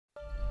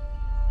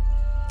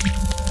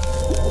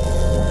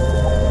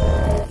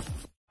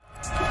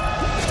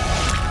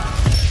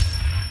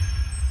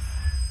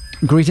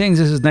Greetings,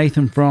 this is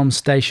Nathan from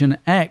Station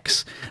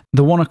X.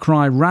 The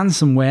WannaCry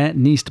ransomware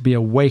needs to be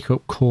a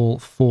wake-up call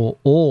for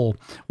all.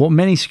 What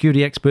many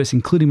security experts,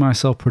 including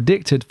myself,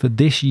 predicted for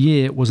this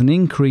year was an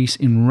increase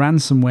in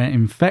ransomware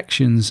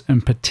infections,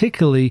 and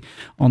particularly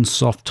on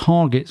soft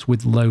targets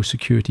with low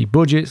security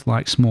budgets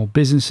like small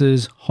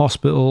businesses,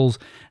 hospitals,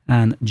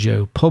 and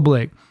Joe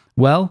Public.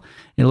 Well,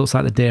 it looks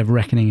like the day of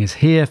reckoning is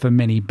here for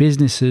many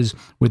businesses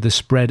with the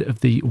spread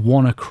of the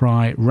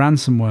WannaCry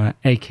ransomware,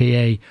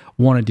 aka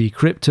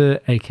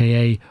WannaDecryptor,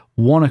 aka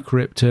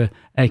WannaCryptor,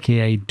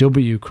 aka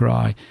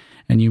WCry.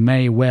 And you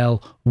may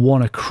well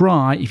want to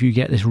cry if you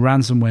get this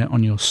ransomware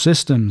on your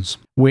systems,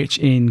 which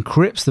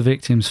encrypts the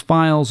victim's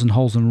files and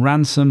holds them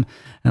ransom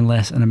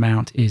unless an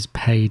amount is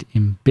paid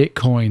in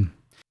Bitcoin.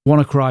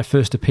 WannaCry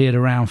first appeared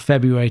around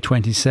February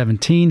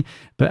 2017,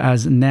 but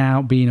has now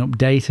been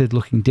updated,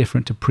 looking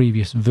different to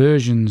previous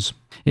versions.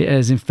 It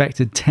has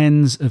infected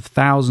tens of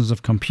thousands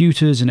of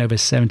computers in over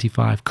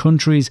 75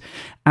 countries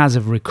as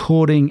of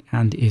recording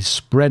and is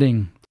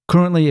spreading.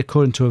 Currently,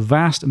 according to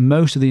Avast,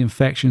 most of the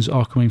infections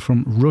are coming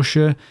from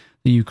Russia,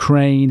 the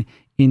Ukraine,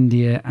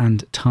 India,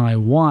 and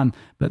Taiwan,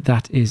 but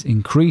that is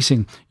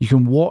increasing. You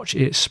can watch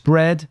it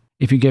spread.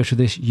 If you go to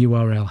this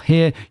URL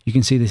here, you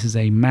can see this is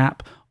a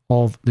map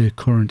of the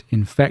current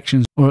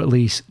infections, or at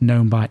least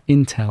known by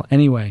Intel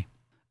anyway.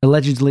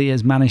 Allegedly it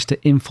has managed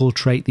to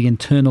infiltrate the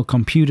internal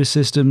computer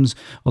systems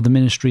of the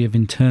Ministry of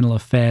Internal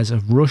Affairs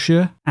of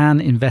Russia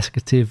and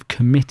Investigative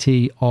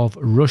Committee of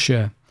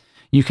Russia.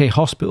 UK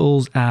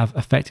hospitals have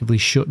effectively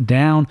shut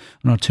down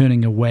and are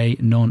turning away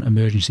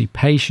non-emergency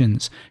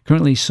patients.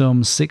 Currently,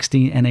 some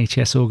 16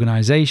 NHS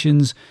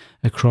organisations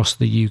across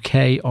the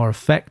UK are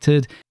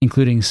affected,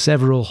 including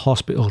several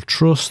hospital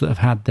trusts that have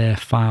had their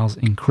files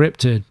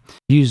encrypted.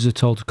 Users are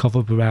told to cough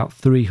up about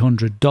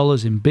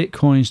 $300 in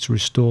bitcoins to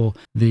restore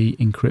the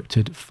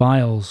encrypted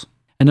files.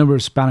 A number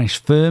of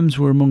Spanish firms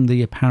were among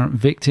the apparent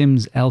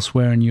victims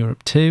elsewhere in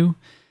Europe too.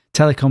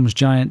 Telecoms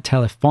giant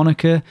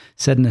Telefonica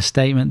said in a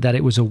statement that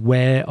it was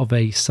aware of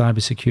a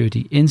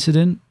cybersecurity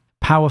incident.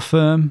 Power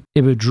firm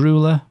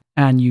Iberdrola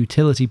and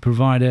utility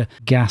provider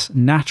Gas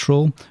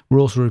Natural were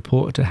also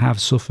reported to have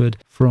suffered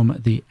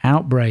from the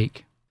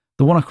outbreak.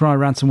 The WannaCry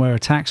ransomware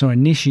attacks are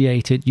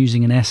initiated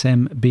using an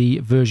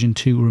SMB version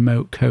 2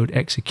 remote code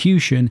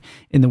execution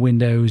in the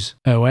Windows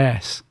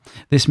OS.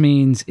 This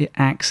means it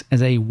acts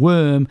as a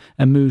worm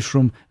and moves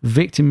from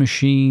victim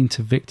machine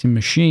to victim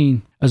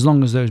machine, as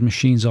long as those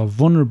machines are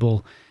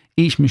vulnerable,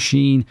 each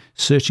machine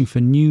searching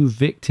for new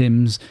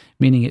victims,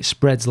 meaning it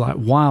spreads like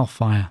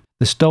wildfire.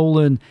 The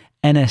stolen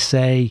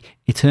NSA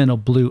Eternal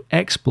Blue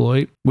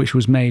exploit, which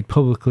was made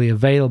publicly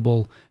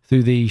available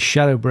through the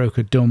Shadow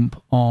Broker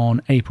dump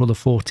on April the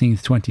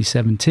 14th,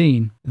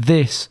 2017.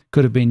 This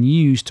could have been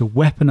used to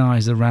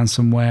weaponize the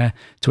ransomware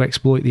to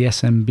exploit the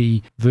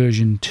SMB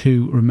version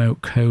 2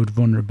 remote code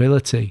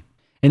vulnerability.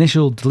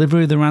 Initial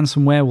delivery of the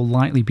ransomware will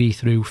likely be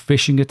through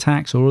phishing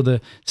attacks or other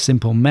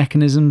simple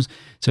mechanisms,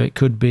 so it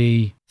could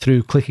be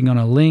through clicking on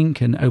a link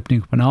and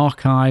opening up an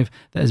archive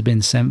that has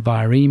been sent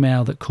via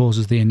email that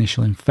causes the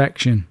initial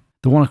infection.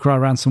 The WannaCry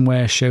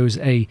ransomware shows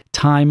a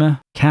timer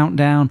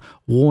countdown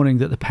warning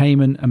that the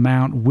payment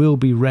amount will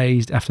be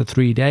raised after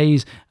 3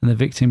 days and the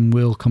victim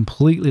will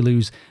completely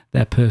lose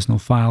their personal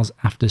files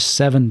after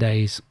 7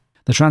 days.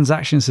 The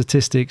transaction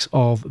statistics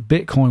of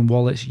Bitcoin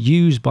wallets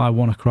used by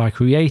WannaCry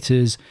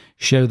creators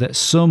show that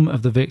some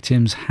of the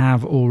victims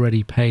have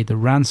already paid the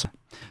ransom.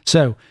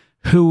 So,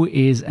 who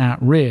is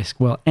at risk?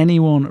 Well,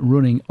 anyone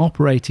running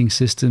operating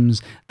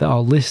systems that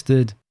are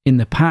listed in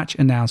the patch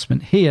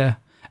announcement here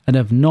and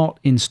have not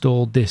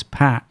installed this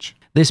patch.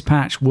 This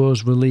patch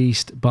was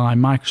released by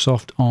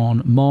Microsoft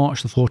on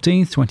March the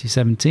 14th,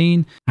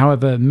 2017.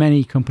 However,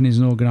 many companies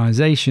and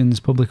organizations,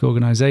 public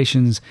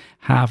organizations,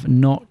 have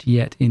not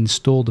yet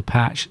installed the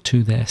patch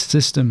to their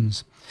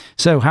systems.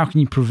 So how can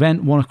you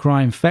prevent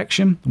WannaCry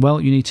infection? Well,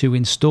 you need to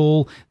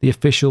install the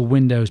official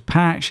Windows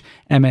patch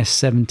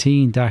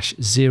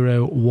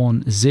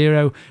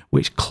MS17-010,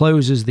 which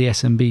closes the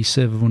SMB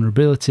server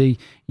vulnerability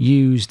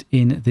used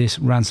in this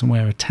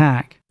ransomware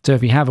attack. So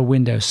if you have a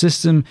Windows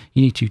system,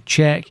 you need to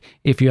check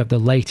if you have the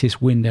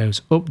latest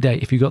Windows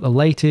update. If you've got the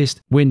latest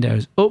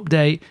Windows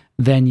update,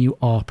 then you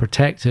are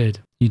protected.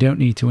 You don't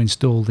need to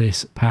install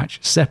this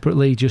patch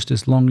separately, just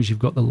as long as you've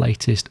got the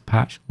latest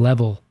patch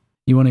level.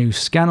 You want to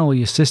scan all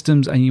your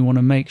systems and you want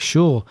to make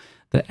sure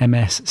that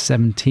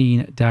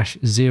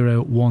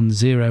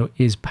MS17-010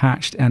 is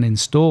patched and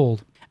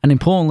installed. And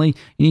importantly,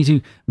 you need to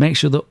make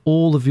sure that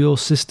all of your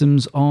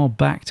systems are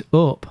backed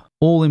up.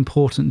 All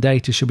important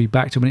data should be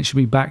backed up, and it should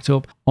be backed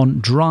up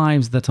on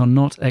drives that are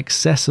not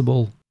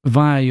accessible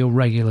via your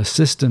regular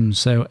systems.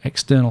 So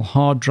external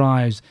hard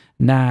drives,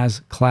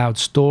 NAS, cloud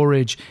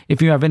storage.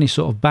 If you have any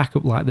sort of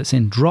backup like that's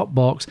in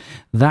Dropbox,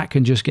 that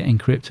can just get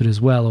encrypted as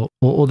well,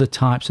 or other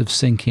types of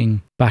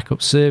syncing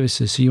backup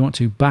services. So you want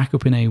to back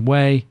up in a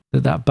way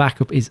that that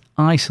backup is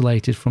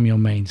isolated from your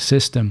main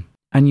system.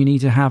 And you need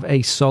to have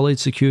a solid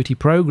security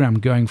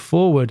program going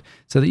forward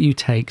so that you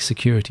take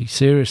security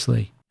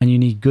seriously. and you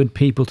need good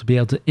people to be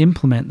able to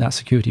implement that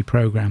security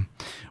program.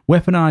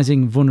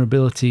 Weaponizing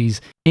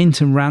vulnerabilities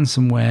into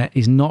ransomware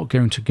is not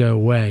going to go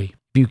away.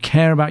 If you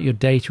care about your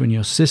data and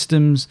your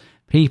systems,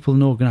 people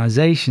and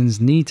organizations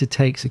need to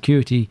take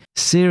security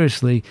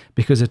seriously,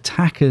 because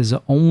attackers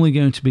are only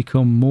going to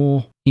become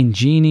more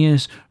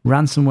ingenious.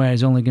 Ransomware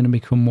is only going to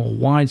become more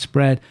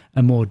widespread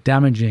and more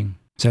damaging.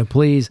 So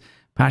please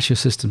patch your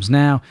systems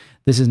now.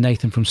 This is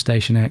Nathan from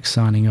Station X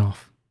signing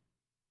off.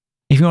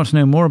 If you want to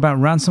know more about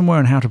ransomware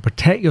and how to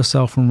protect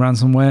yourself from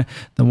ransomware,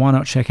 then why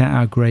not check out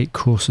our great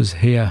courses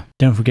here.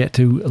 Don't forget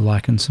to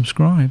like and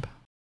subscribe.